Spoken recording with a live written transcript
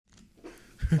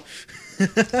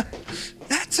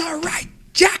That's all right,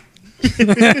 Jack.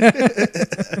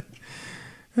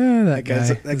 That guy's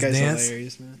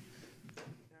hilarious, man.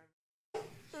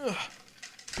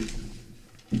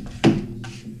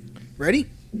 Ready?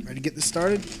 Ready to get this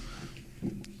started?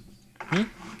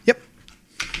 Yep.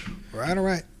 All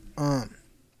right.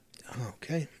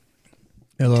 Okay.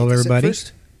 Hello, everybody.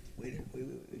 Wait.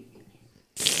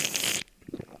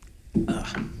 All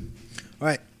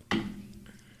right.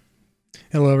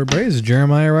 Hello, everybody. This is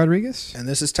Jeremiah Rodriguez. And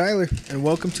this is Tyler. And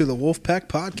welcome to the Wolfpack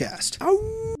Podcast.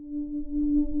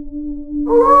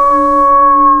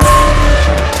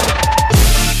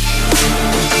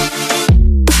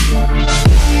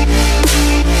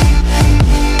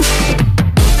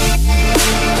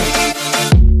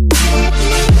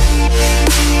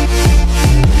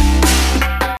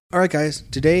 Alright guys,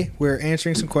 today we're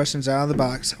answering some questions out of the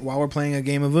box while we're playing a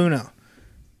game of Uno.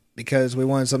 Because we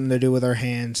wanted something to do with our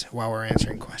hands while we're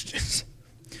answering questions.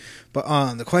 But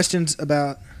the questions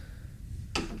about...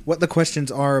 What the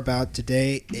questions are about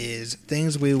today is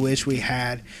things we wish we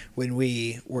had when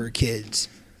we were kids.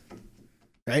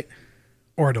 Right?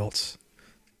 Or adults.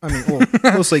 I mean, well,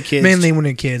 mostly kids. Mainly when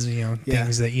you're kids, Yeah.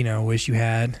 things that, wish you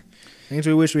had. Things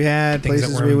we wish we had, Things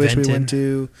places we wish we went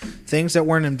to, things that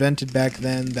weren't invented back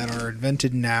then that are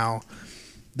invented now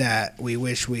that we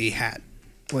wish we had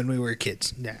when we were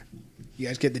kids. Yeah. You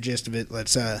guys get the gist of it.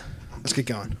 Let's get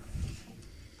going.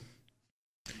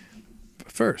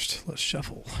 But first, let's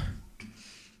shuffle. I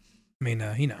mean,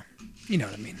 you know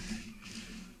what I mean.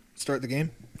 Start the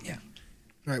game? Yeah.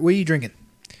 All right, what are you drinking?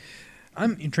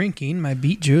 I'm drinking my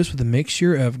beet juice with a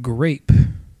mixture of grape.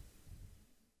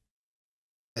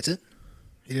 That's it?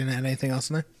 You didn't add anything else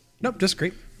in there? Nope, just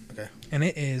grape. Okay. And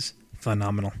it is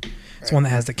phenomenal. It's Right. one that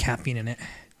has the caffeine in it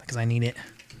because I need it.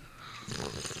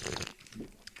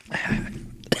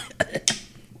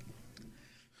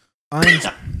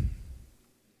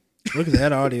 Look at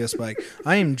that audio spike.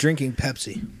 I am drinking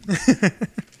Pepsi.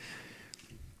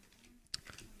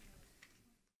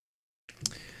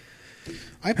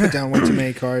 I put down way too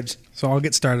many cards. So I'll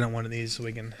get started on one of these so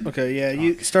we can... Okay, yeah,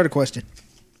 you start a question.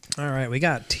 All right, we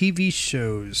got TV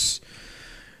shows.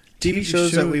 TV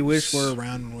shows that we wish were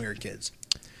around when we were kids.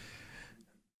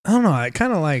 I don't know. I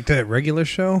kind of like that regular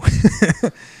show.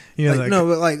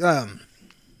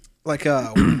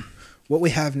 What we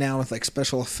have now with like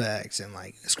special effects and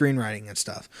like screenwriting and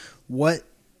stuff. What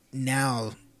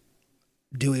now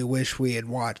do we wish we had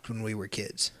watched when we were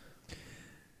kids?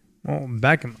 Well,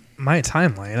 back in my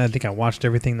timeline, I think I watched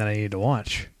everything that I needed to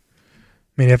watch.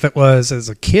 I mean, if it was as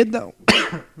a kid, though,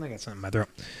 I got something in my throat.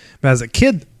 But as a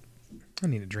kid, I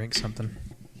need to drink something.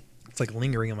 It's like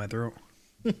lingering in my throat.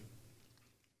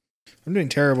 I'm doing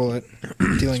terrible at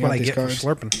dealing with these cards.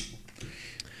 For slurping.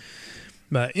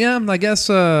 But yeah, I guess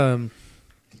I've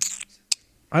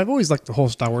always liked the whole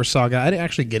Star Wars saga. I didn't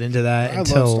actually get into that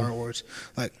until... I love Star Wars.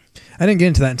 I didn't get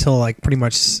into that until like pretty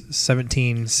much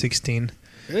 17, 16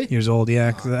 Really? years old.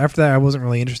 Yeah, 'cause after that I wasn't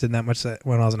really interested in that much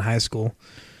when I was in high school.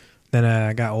 Then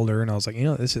I got older and I was like,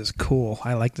 this is cool.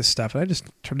 I like this stuff. And I just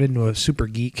turned into a super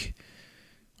geek.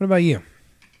 What about you?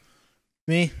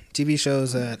 Me, TV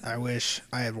shows that I wish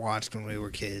I had watched when we were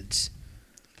kids.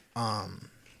 I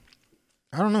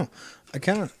don't know.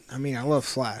 I love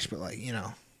Flash, but I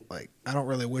don't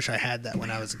really wish I had that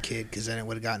when I was a kid because then it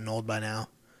would have gotten old by now.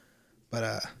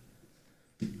 But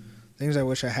things I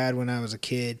wish I had when I was a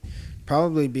kid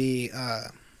probably be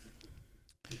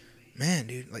man,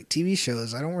 dude, like TV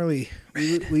shows. I don't really.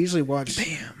 We usually watch.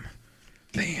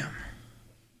 Bam.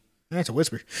 That's a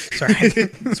whisper. Sorry,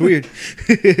 it's weird.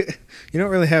 You don't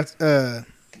really have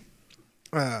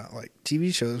like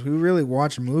TV shows. We really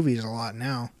watch movies a lot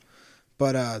now.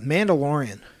 But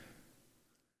Mandalorian.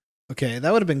 Okay,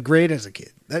 that would have been great as a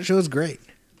kid. That show's great.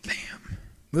 Bam.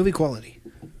 Movie quality.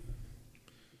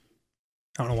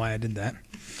 I don't know why I did that.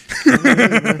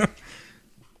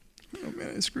 Oh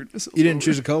man, I screwed myself. You didn't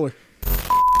choose a color.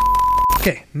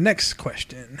 Okay, next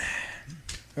question.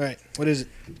 All right, what is it?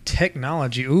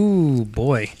 Technology. Ooh,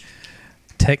 boy.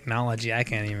 Technology. I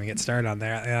can't even get started on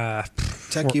there.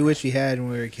 Tech you wish you had when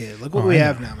we were a kid. Look what we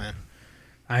have now, man.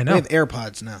 I know. We have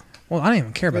AirPods now. Well, I don't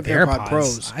even care about the AirPod AirPods.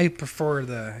 Pros. I prefer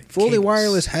the Fully cables.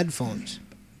 wireless headphones.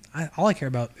 All I care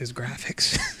about is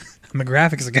graphics. I'm a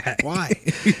graphics guy. Why?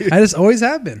 I just always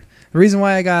have been. The reason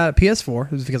why I got a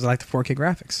PS4 is because I like the 4K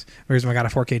graphics. The reason why I got a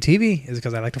 4K TV is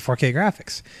because I like the 4K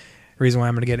graphics. The reason why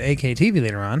I'm going to get an 8K TV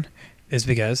later on is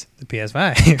because the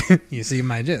PS5. You see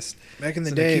my gist. Back in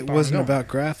the day, it wasn't about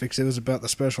graphics. It was about the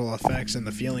special effects and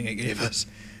the feeling it gave us.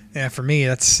 Yeah, for me,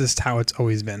 that's just how it's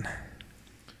always been.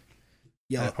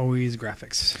 Yellow. Always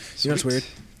graphics. You know what's weird?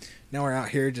 Now we're out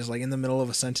here just like in the middle of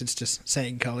a sentence, just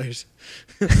saying colors.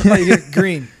 Like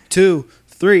green, 2,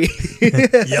 3.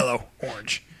 Yellow,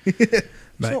 orange. There's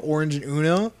But- no orange in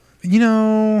Uno. You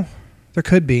know, there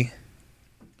could be.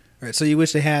 All right, so you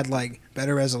wish they had like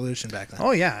better resolution back then.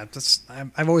 Oh yeah,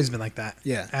 I've always been like that.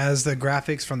 Yeah. As the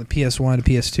graphics from the PS1 to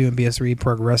PS2 and PS3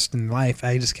 progressed in life,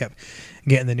 I just kept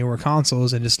getting the newer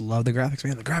consoles and just loved the graphics.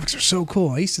 Man, the graphics are so cool.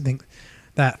 I used to think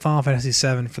that Final Fantasy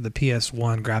VII for the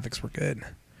PS1 graphics were good.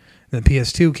 Then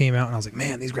PS2 came out and I was like,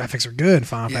 man, these graphics are good.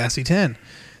 Final Fantasy X.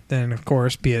 Then of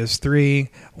course PS3.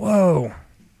 Whoa,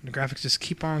 the graphics just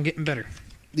keep on getting better.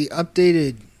 The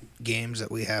updated games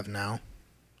that we have now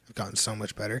have gotten so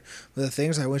much better. But the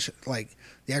things I wish, like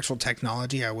the actual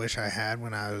technology I wish I had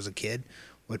when I was a kid,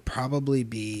 would probably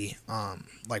be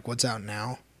like what's out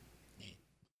now.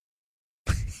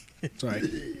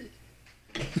 Sorry.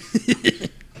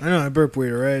 I know I burp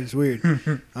weird, right? It's weird.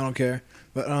 I don't care.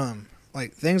 But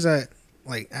like things that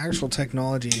like actual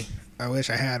technology I wish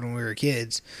I had when we were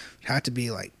kids had to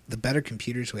be like the better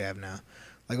computers we have now.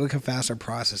 Like look how fast our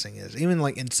processing is. Even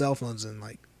like in cell phones and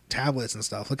like tablets and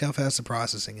stuff. Look how fast the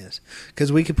processing is.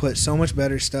 Because we could put so much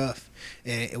better stuff,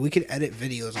 and we could edit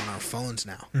videos on our phones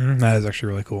now. That is actually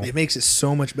really cool. It makes it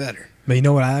so much better. But you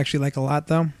know what I actually like a lot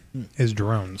though? Is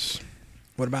drones.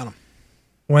 What about them?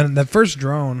 When the first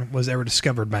drone was ever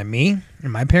discovered by me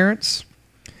and my parents,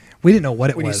 we didn't know what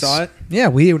it When was. you saw it? Yeah,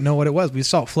 we didn't know what it was. We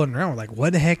saw it floating around. We're like,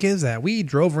 what the heck is that? We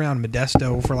drove around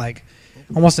Modesto for like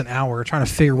almost an hour trying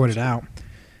to figure it out.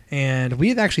 And we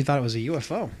had actually thought it was a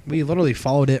UFO. We literally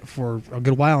followed it for a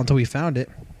good while until we found it.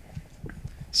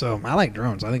 So I like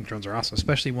drones. I think drones are awesome,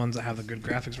 especially ones that have a good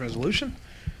graphics resolution.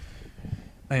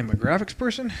 I am a graphics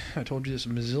person. I told you this a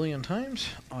bazillion times.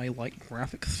 I like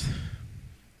graphics.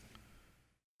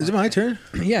 Is it my turn?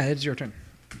 Yeah, it's your turn.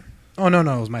 Oh no,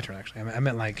 it was my turn actually. I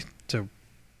meant like to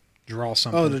draw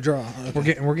something. Oh, the draw.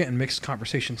 Okay. We're getting mixed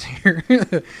conversations here.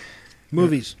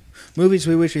 Movies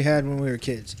we wish we had when we were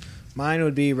kids. Mine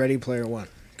would be Ready Player One,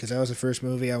 because that was the first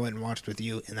movie I went and watched with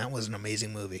you, and that was an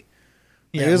amazing movie.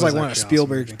 Like, it was like one of actually an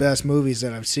Spielberg's awesome best movies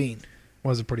that I've seen. movie.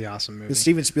 Was a pretty awesome movie. Because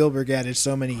Steven Spielberg added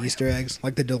so many Easter eggs,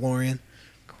 like the DeLorean.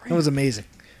 That was amazing.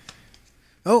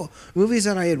 Oh, movies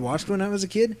that I had watched when I was a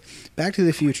kid, Back to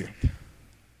the Future.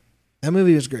 That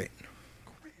movie was great.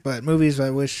 But movies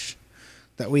I wish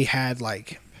that we had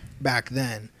like back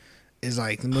then is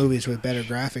like the movies with better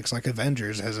graphics, like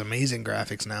Avengers has amazing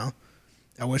graphics now.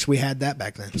 I wish we had that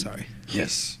back then. Sorry.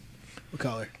 Yes. What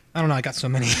color? I don't know. I got so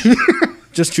many.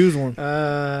 Just choose one.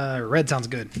 Red sounds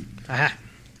good. Aha.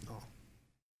 Oh.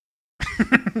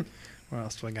 What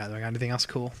else do I got? Do I got anything else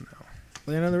cool? No.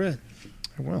 Play another red.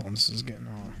 Well, this is getting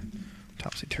all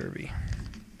topsy turvy.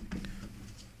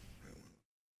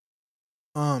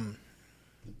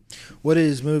 What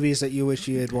is movies that you wish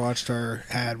you had watched or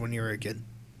had when you were a kid?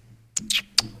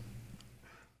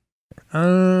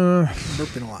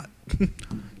 Burping a lot.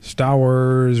 Star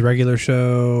Wars regular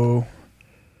show.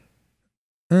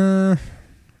 I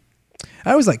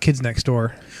always like Kids Next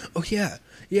Door. Oh yeah,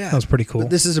 yeah. That was pretty cool. But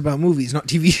this is about movies, not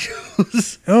TV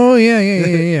shows. Oh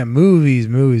yeah.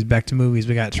 Movies. Back to movies.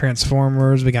 We got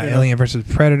Transformers. We got Yeah. Alien vs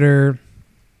Predator.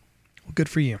 Well, good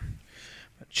for you.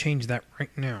 Change that right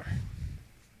now.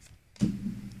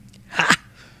 Ha!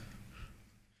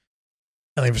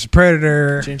 Alien vs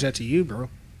Predator. Change that to you, bro.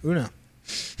 Uno.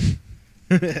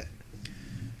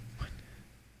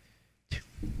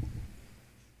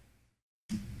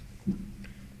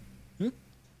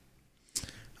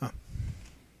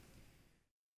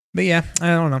 But yeah, I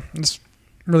don't know. It's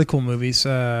really cool movies.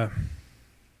 What?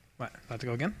 About to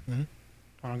go again? Mhm.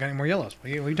 I don't got any more yellows.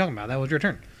 What are you talking about? That was your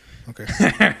turn. Okay.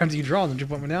 After you draw, then you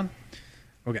put me down.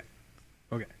 Okay.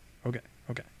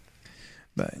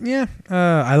 But yeah,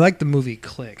 I like the movie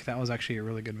Click. That was actually a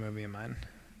really good movie of mine.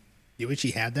 You wish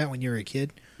you had that when you were a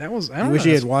kid? That was. I You don't wish know,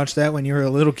 you had watched that when you were a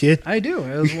little kid? I do.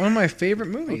 It was one of my favorite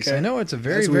movies. Okay. I know it's a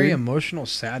very, That's very weird. emotional,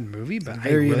 sad movie, but I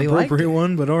Very really liked inappropriate it.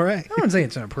 one, but all right. I wouldn't say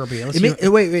it's inappropriate. Unless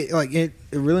Wait, like it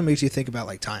really makes you think about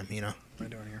like time, you know? What am I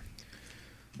doing here?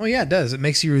 Well, yeah, it does. It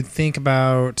makes you think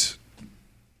about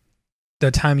the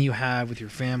time you have with your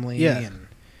family, Yeah. and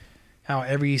how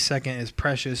every second is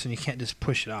precious, and you can't just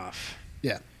push it off.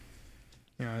 Yeah.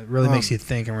 You know, it really makes you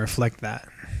think and reflect that.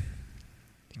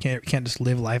 You can't just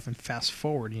live life and fast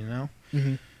forward. You know,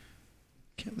 Mm-hmm.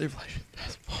 can't live life and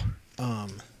fast forward. I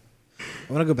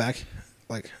want to go back,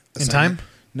 like a In second. time?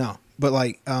 No, but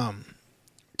like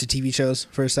to TV shows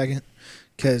for a second,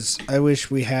 because I wish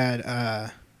we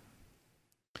had.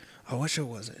 What show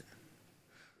was it?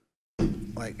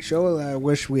 Like show that I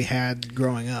wish we had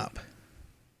growing up.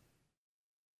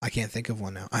 I can't think of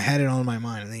one now. I had it on my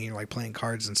mind, and then you're like playing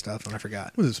cards and stuff, and I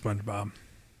forgot. Was it SpongeBob?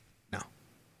 No.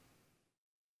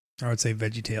 I would say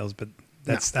VeggieTales, but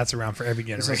that's around for every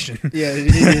generation. Yeah,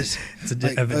 it is. It's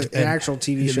An actual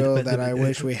TV show that I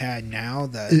wish we had now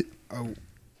that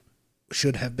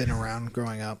should have been around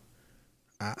growing up.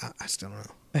 I still don't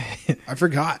know. I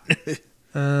forgot.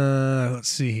 Let's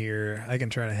see here. I can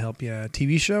try to help you.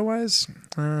 TV show wise,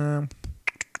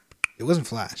 It wasn't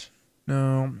Flash.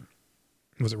 no.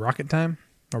 Was it Rocket Time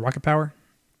or Rocket Power?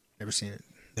 Never seen it.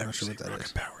 Not sure what that Rocket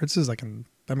is. Power. It's just like I'm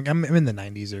in the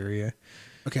 '90s area.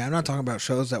 Okay, I'm not talking about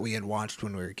shows that we had watched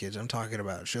when we were kids. I'm talking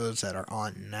about shows that are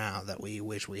on now that we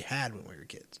wish we had when we were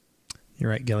kids.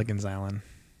 You're right, Gilligan's Island.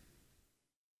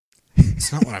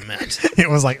 It's not what I meant. It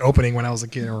was like opening when I was a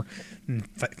kid, or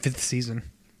fifth season.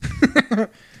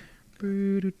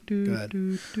 Good.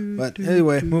 But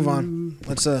anyway, move on.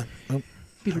 Let's I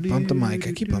bumped the mic.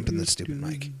 I keep bumping this stupid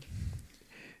mic.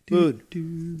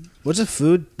 Food. What's a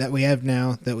food that we have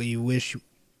now that we wish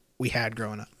we had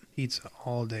growing up? Pizza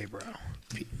all day, bro.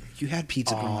 You had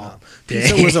pizza growing All up. day.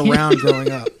 Pizza was around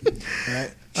growing up.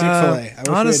 Right? Chick-fil-A. I wish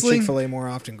honestly- we had Chick-fil-A more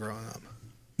often growing up.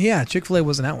 Yeah, Chick-fil-A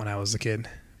wasn't out when I was a kid.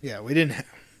 Yeah, we didn't have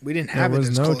There it was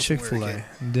as no close when we were a Chick-fil-A.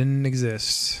 kid. Didn't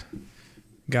exist.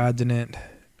 God didn't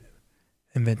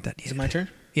invent that Is yet. it my turn?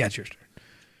 Yeah, it's yours turn.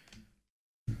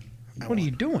 What are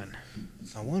you doing?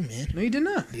 I won, man. No, you did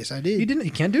not. Yes, I did. You didn't.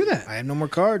 You can't do that. I have no more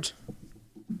cards.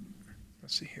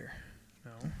 Let's see here.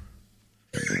 No.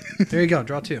 There you go.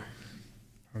 Draw two.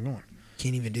 I'm going.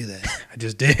 Can't even do that. I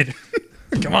just did.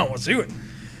 Come on, let's do it.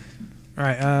 All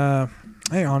right.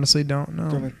 I honestly don't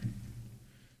know.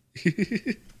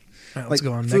 All right, let's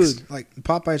go on food, next. like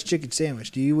Popeye's chicken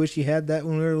sandwich. Do you wish you had that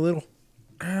when we were little?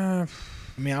 I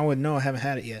mean, I wouldn't know. I haven't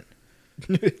had it yet.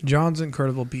 John's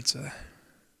Incredible Pizza.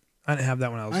 I didn't have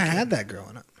that when I was. I a kid. had that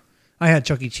growing up. I had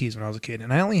Chuck E. Cheese when I was a kid,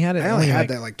 and I only had it. I only had like,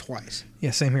 that like twice.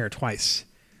 Yeah, same here, twice.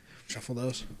 Shuffle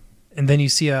those. And then you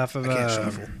see off of. I can't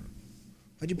shuffle.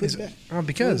 Why'd you put it back? Well,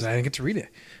 because I didn't get to read it.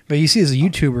 But you see, as a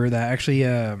YouTuber that actually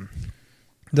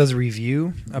does a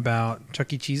review about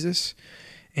Chuck E. Cheese's,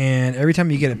 and every time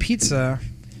you get a pizza,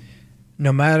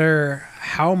 no matter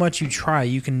how much you try,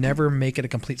 you can never make it a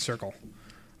complete circle.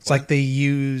 It's like they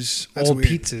use old weird.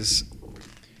 pizzas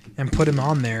and put them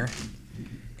on there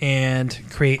and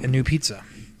create a new pizza.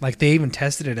 Like they even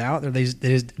tested it out.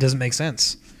 It doesn't make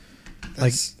sense.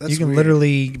 That's You can weird.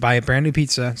 literally buy a brand new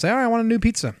pizza, say, "Oh, I want a new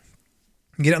pizza."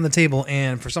 Get it on the table,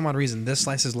 and for some odd reason, this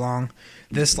slice is long,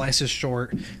 this slice is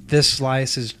short, this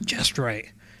slice is just right,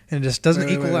 and it just doesn't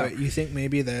equal out. You think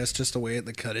maybe that's just the way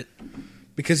they cut it?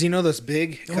 Because you know those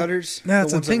big cutters.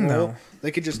 that's the ones that thing, roll, though. They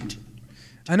could just.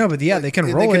 I know, but yeah, they can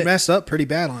They roll could it. mess up pretty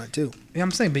bad on it too. Yeah, I'm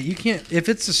saying, but you can't. If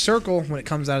it's a circle when it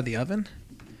comes out of the oven,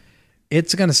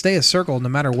 it's gonna stay a circle no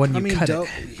matter when you cut dough.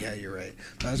 it. Yeah, you're right.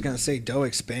 But I was gonna say dough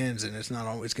expands, and it's not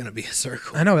always gonna be a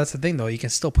circle. I know that's the thing, though. You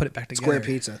can still put it back together. Square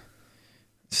pizza.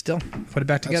 Still put it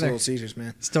back That's together. Little Caesars,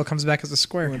 man. Still comes back as a You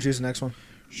square. want to choose the next one?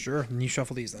 Sure. And you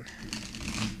shuffle these then.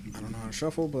 I don't know how to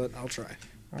shuffle, but I'll try.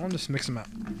 I'll just mix them out.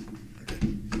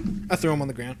 I throw them on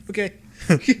the ground. Okay.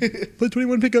 Play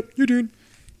 21 pickup. Your turn.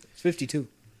 It's 52.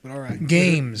 But all right.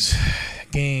 Games.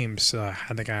 I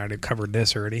think I already covered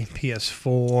this already.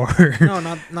 PS4.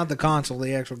 No, not the console.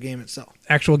 The actual game itself.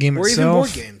 Actual game Or even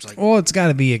itself. board games, like- well, it's got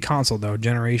to be a console though,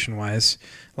 generation wise.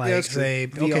 Like that's true. say,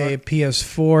 VR. okay,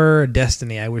 PS4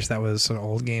 Destiny. I wish that was an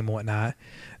old game, and whatnot.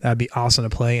 That'd be awesome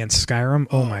to play. And Skyrim.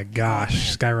 Oh my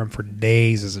gosh, Skyrim for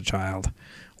days as a child.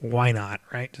 Why not?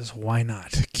 Right? Just why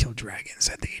not? Kill dragons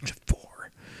at the age of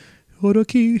 4.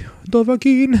 Oraki,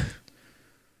 Dovahkiin.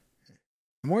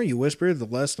 The more you whisper, the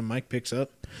less the mic picks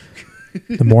up.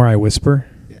 The more I whisper,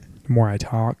 Yeah. the more I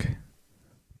talk.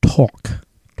 Talk.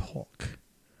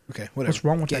 Okay, whatever. What's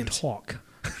wrong with games. that talk?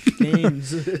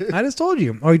 Games. I just told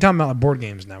you. Oh, you're talking about board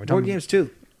games now. We're Board talking games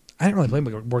too. I didn't really play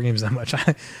board games that much.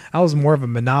 I was more of a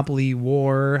Monopoly,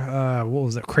 War, what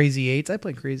was it, Crazy Eights. I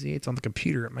played Crazy Eights on the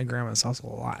computer at my grandma's house a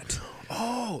lot.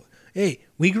 Oh, hey,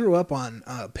 we grew up on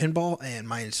Pinball and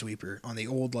Minesweeper on the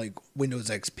old like Windows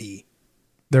XP.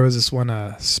 There was this one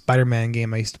Spider-Man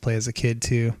game I used to play as a kid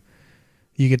too.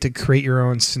 You get to create your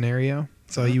own scenario.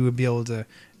 So you would be able to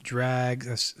drag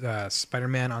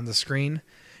Spider-Man on the screen.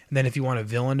 And then if you want a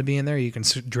villain to be in there, you can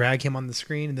drag him on the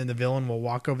screen, and then the villain will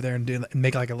walk over there and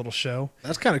make like a little show.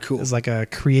 That's kind of cool. It was like a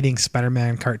creating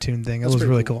Spider-Man cartoon thing. It That's was pretty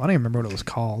really cool. cool. I don't even remember what it was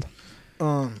called.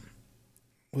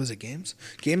 Was it games?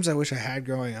 Games I wish I had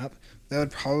growing up. That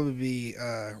would probably be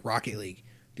Rocket League.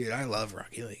 Dude, I love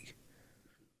Rocket League.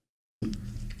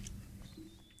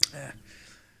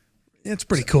 It's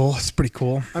pretty cool. It's pretty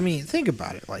cool. I mean, think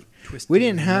about it. Like, Twisted we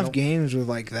didn't have metal. games with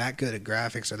like that good of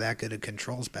graphics or that good of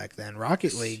controls back then.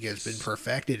 Rocket League has been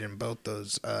perfected in both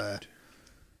those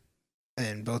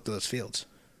fields.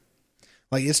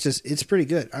 Like, it's pretty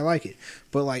good. I like it.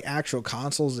 But like actual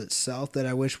consoles itself that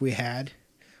I wish we had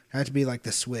to be like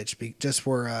the Switch, just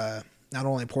for not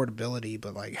only portability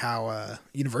but like how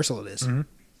universal it is. Mhm.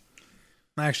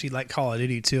 I actually like Call of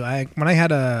Duty too. When I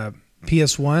had a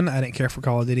PS1, I didn't care for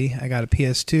Call of Duty. I got a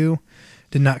PS2,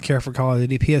 did not care for Call of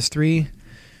Duty. PS3,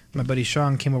 my buddy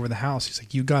Sean came over the house. He's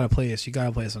like, "You gotta play this. You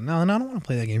gotta play this." No, I don't want to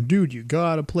play that game, dude. You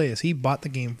gotta play this. He bought the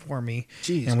game for me,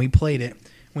 Jeez. and we played it.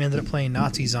 We ended up playing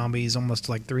Nazi Zombies almost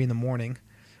like 3 a.m.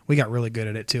 We got really good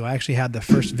at it too. I actually had the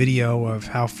first video of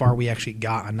how far we actually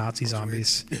got on Nazi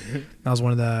Zombies. That was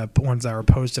one of the ones that were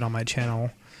posted on my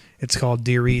channel. It's called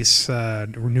Deary's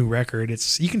new record.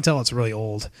 You can tell it's really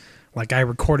old. Like, I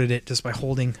recorded it just by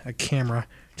holding a camera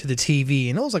to the TV,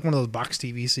 and it was like one of those box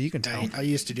TVs, so you can tell. I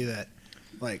used to do that,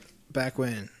 like back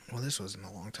when. Well, this wasn't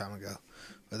a long time ago,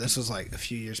 but this was like a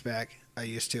few years back. I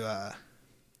used to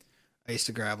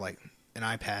grab like an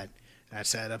iPad and I'd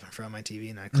set it up in front of my TV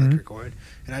and I'd click record,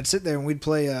 and I'd sit there and we'd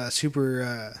play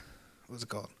Super. What was it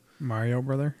called? Mario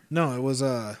Brother? No, it was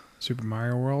Super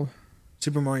Mario World?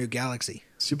 Super Mario Galaxy.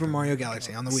 Super Mario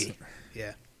Galaxy on the Wii.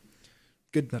 Yeah,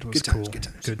 good. That was good times, cool. Good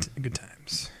times. Good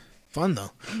times. Fun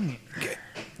though. Okay,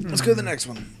 let's go to the next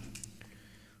one.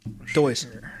 Toys.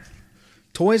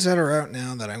 Toys that are out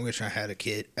now that I wish I had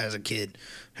as a kid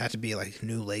had to be like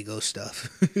new Lego stuff,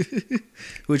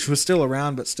 which was still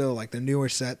around, but still like the newer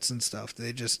sets and stuff.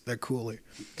 They're cooler.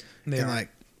 They and are. like,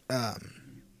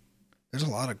 there's a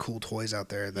lot of cool toys out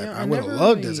there that Yeah, I would have never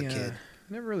loved really, as a kid.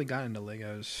 Never really got into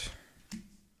Legos.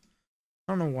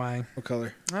 I don't know why. What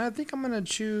color? I think I'm gonna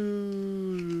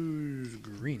choose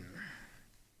green.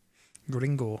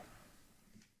 Gringo.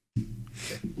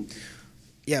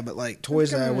 Yeah, but like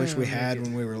toys that I wish we had Red.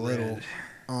 when we were little.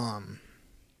 I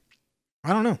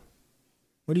don't know.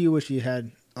 What do you wish you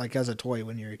had like as a toy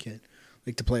when you were a kid,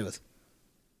 like to play with?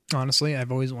 Honestly,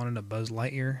 I've always wanted a Buzz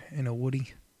Lightyear and a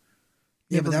Woody.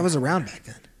 Yeah, but that was around back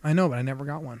then. I know, but I never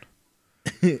got one.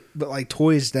 But like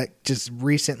toys that just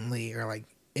recently or like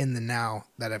in the now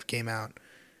that have came out,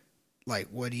 like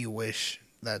what do you wish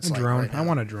that's A like drone. right now? I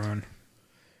want a drone.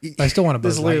 I still want a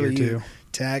This Buzz is literally Lightyear you.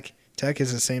 too. Tech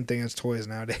is the same thing as toys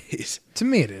nowadays. To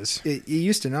me, it is. It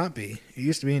used to not be. It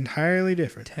used to be entirely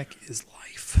different. Tech is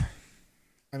life.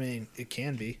 I mean, it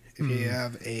can be if you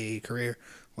have a career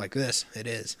like this. It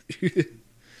is.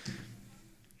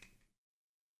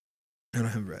 I don't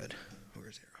have red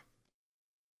or zero.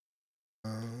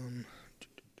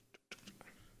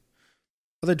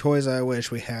 Other toys I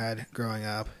wish we had growing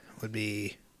up would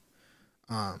be,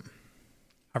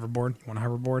 Hoverboard. You want a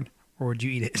hoverboard? Or would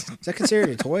you eat it? is that considered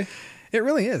a toy? It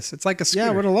really is. It's like a scooter.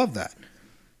 Yeah, I would have loved that.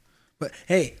 But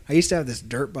hey, I used to have this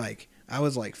dirt bike. I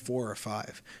was like 4 or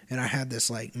 5, and I had this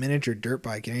like miniature dirt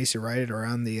bike, and I used to ride it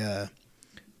around the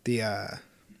The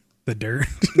dirt.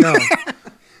 no,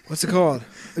 what's it called?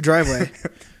 A driveway.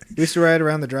 We used to ride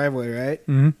around the driveway, right?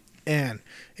 Mm-hmm. And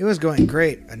it was going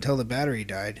great until the battery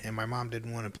died, and my mom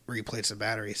didn't want to replace the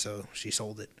battery, so she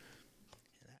sold it.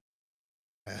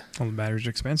 Well, the batteries are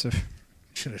expensive.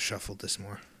 Should have shuffled this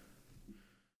more.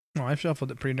 Well, I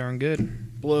shuffled it pretty darn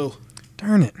good. Blue.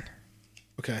 Darn it.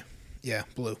 Okay. Yeah,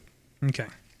 blue. Okay.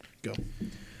 Go.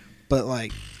 But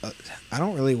like, I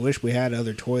don't really wish we had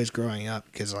other toys growing up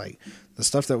because like the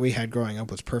stuff that we had growing up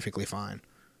was perfectly fine.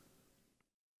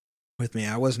 With me,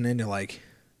 I wasn't into like,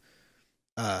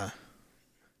 I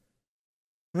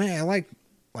mean, I like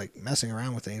messing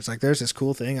around with things. Like, there's this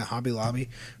cool thing at Hobby Lobby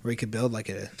where you could build like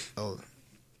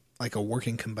a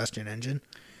working combustion engine.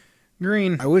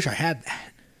 Green. I wish I had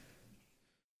that.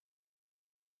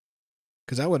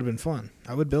 Because that would have been fun.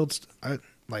 I would build,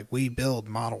 we build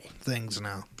model things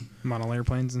now. Model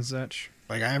airplanes and such.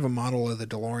 Like, I have a model of the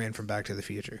DeLorean from Back to the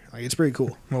Future. Like, it's pretty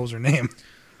cool. What was her name?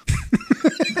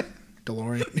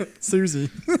 DeLorean. Susie.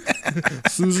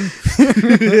 Susan.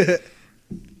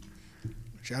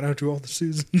 Shout out to all the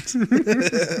Susans.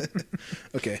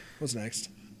 Okay, what's next?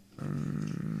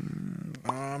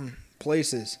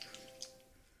 Places.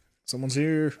 Someone's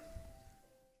here.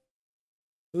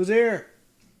 Who's here?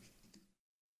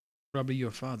 Probably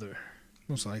your father.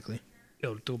 Most likely.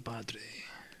 El tu padre.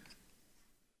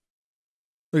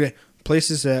 Okay,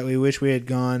 places that we wish we had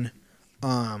gone.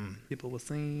 People were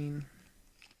saying.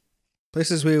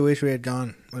 Places we wish we had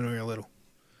gone when we were little.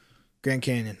 Grand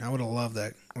Canyon. I would have loved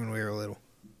that when we were little.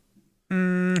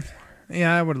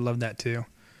 Yeah, I would have loved that too.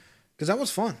 Because that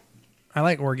was fun. I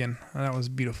like Oregon. That was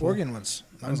beautiful. Oregon was.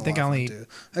 That was think a I lot of only fun too.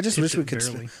 I just hit wish we it could.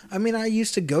 barely. I mean, I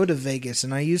used to go to Vegas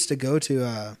and I used to go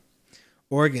to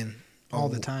Oregon All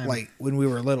the time. like when we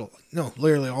were little. No,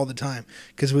 literally all the time,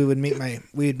 because we would meet my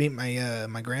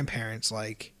my grandparents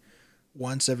like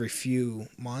once every few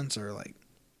months or like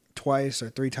twice or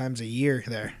 3 times a year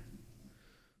there.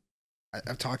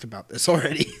 I've talked about this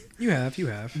already. You have.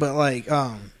 But like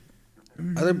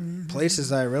other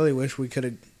places I really wish we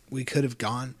could have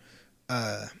gone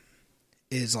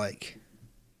is like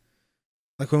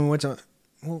when we went to,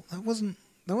 well, that was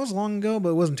long ago, but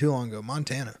it wasn't too long ago,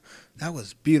 Montana. That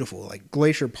was beautiful. Like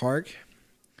Glacier Park.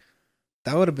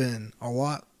 That would have been a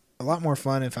lot more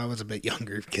fun if I was a bit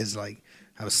younger, because like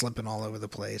I was slipping all over the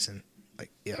place, and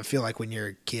like, yeah, I feel like when you're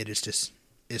a kid it's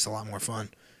a lot more fun.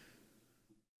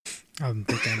 I'm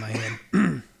thinking in my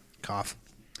head. Cough.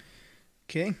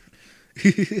 Okay.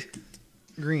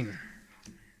 Green.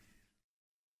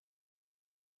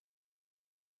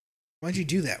 Why'd you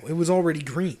do that? It was already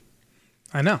green.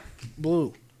 I know.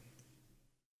 Blue.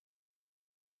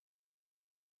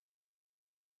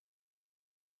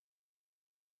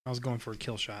 I was going for a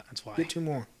kill shot. That's why. Get 2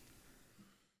 more.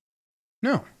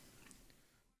 No.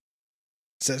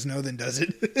 Says no, then does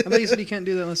it. I thought you said you can't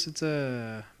do that unless it's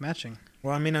matching.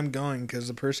 Well, I mean, I'm going because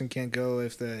the person can't go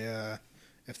if they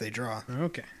draw.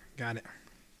 Okay. Got it.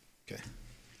 Okay.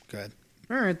 Go ahead.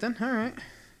 All right then. All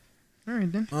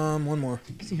right then. One more.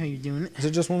 See how you're doing it. Is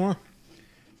it just one more?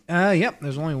 Yep.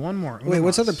 There's only one more. Wait,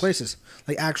 what's other places?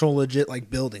 Like actual legit like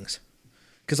buildings?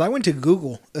 Because I went to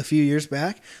Google a few years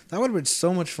back. That would have been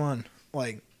so much fun.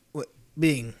 Like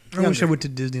being. I wish I went to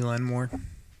Disneyland more.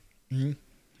 Mm-hmm.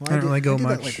 Well, I don't really go I did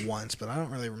much. That like once, but I don't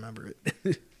really remember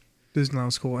it. Disneyland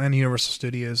was cool, and Universal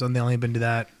Studios. I've only been to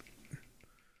that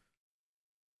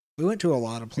We went to a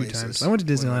lot of a few places. times. I went to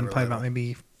when we Disneyland were probably little. about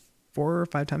maybe 4 or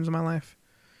 5 times in my life.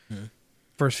 Hmm.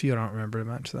 First few I don't remember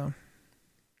much though.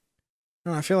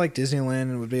 No, I feel like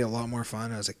Disneyland would be a lot more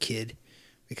fun as a kid,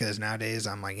 because nowadays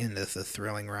I'm like into the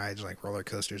thrilling rides like roller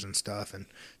coasters and stuff, and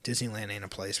Disneyland ain't a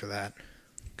place for that.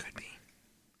 Could be.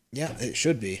 Yeah, it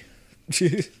should be.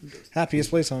 Happiest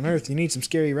place on earth. You need some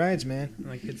scary rides, man.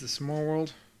 Like It's a Small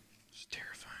World. It's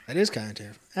terrifying. That is kind of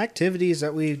terrifying. Activities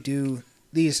that we do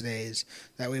these days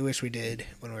that we wish we did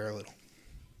when we were little.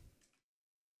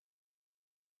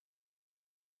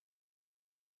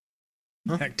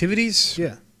 Huh? Activities?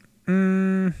 Yeah.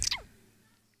 Maybe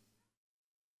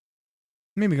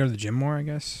go to the gym more, I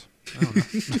guess. I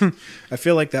don't know. I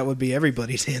feel like that would be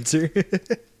everybody's answer.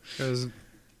 Because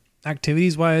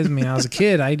activities-wise, I mean, I was a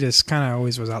kid, I just kind of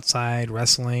always was outside,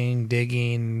 wrestling,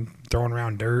 digging, throwing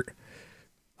around dirt.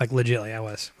 Like, legitly, I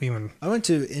was. We even I went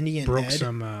to Indian broke Ed,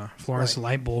 some fluorescent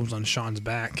light bulbs on Sean's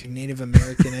back. Native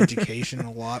American education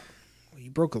a lot. You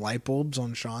broke light bulbs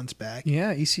on Sean's back.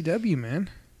 Yeah, ECW,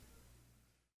 man.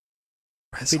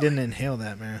 He didn't inhale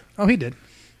that, man. Oh, he did.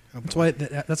 Oh, That's why.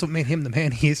 That's what made him the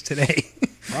man he is today.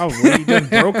 Probably. He done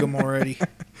broke him already.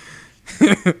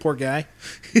 Poor guy.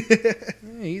 Yeah,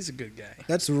 he's a good guy.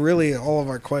 That's really all of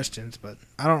our questions, but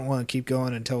I don't want to keep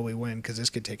going until we win, because this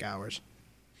could take hours.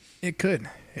 It could.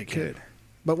 It could.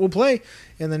 But we'll play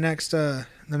in the next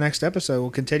episode. We'll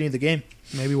continue the game.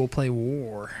 Maybe we'll play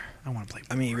War. I want to play War.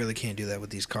 I mean, you really can't do that with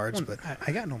these cards, but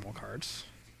I got no more cards.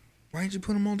 why did you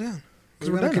put them all down? Because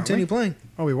We're we're going to done, continue aren't playing.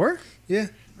 Oh, we were? Yeah.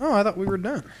 Oh, I thought we were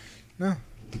done. No.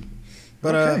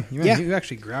 But, okay. yeah. You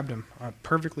actually grabbed him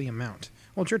perfectly amount.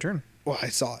 Well, it's your turn. Well, I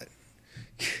saw it.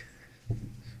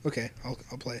 Okay, I'll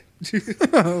play.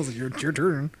 Your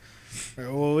turn. All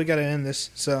right, well, we got to end this.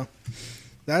 So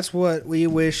that's what we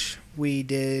wish we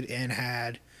did and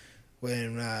had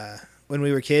when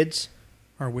we were kids.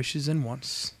 Our wishes and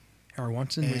wants. Our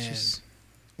wants and wishes.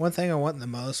 One thing I want the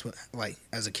most, like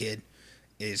as a kid,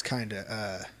 is kind of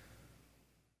I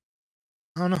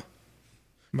don't know,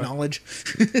 But knowledge.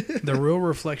 The real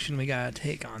reflection we gotta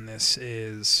take on this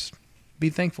is be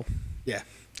thankful. Yeah.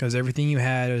 Because everything you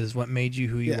had is what made you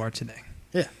who you are today.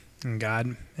 Yeah. And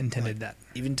God intended that.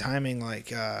 Even timing,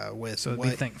 like with So what,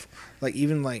 be thankful. like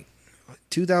even like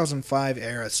 2005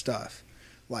 era stuff,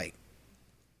 like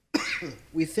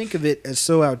we think of it as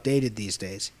so outdated these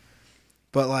days,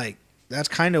 but like that's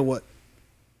kind of what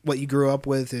you grew up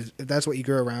with. If that's what you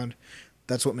grew around,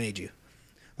 that's what made you.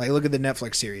 Like, look at the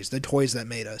Netflix series, The Toys That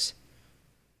Made Us.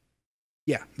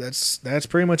 Yeah, that's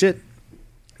pretty much it.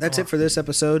 That's it for this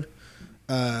episode.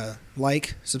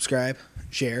 Like, subscribe,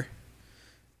 share,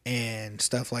 and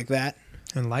stuff like that.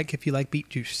 And like if you like beet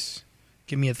juice.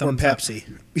 Give me a Or thumbs up.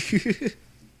 Pepsi.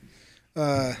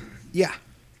 Yeah.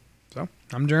 So,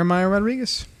 I'm Jeremiah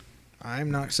Rodriguez.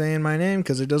 I'm not saying my name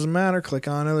because it doesn't matter. Click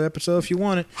on another episode if you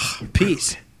want it.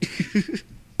 Peace.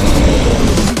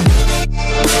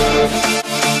 Peace.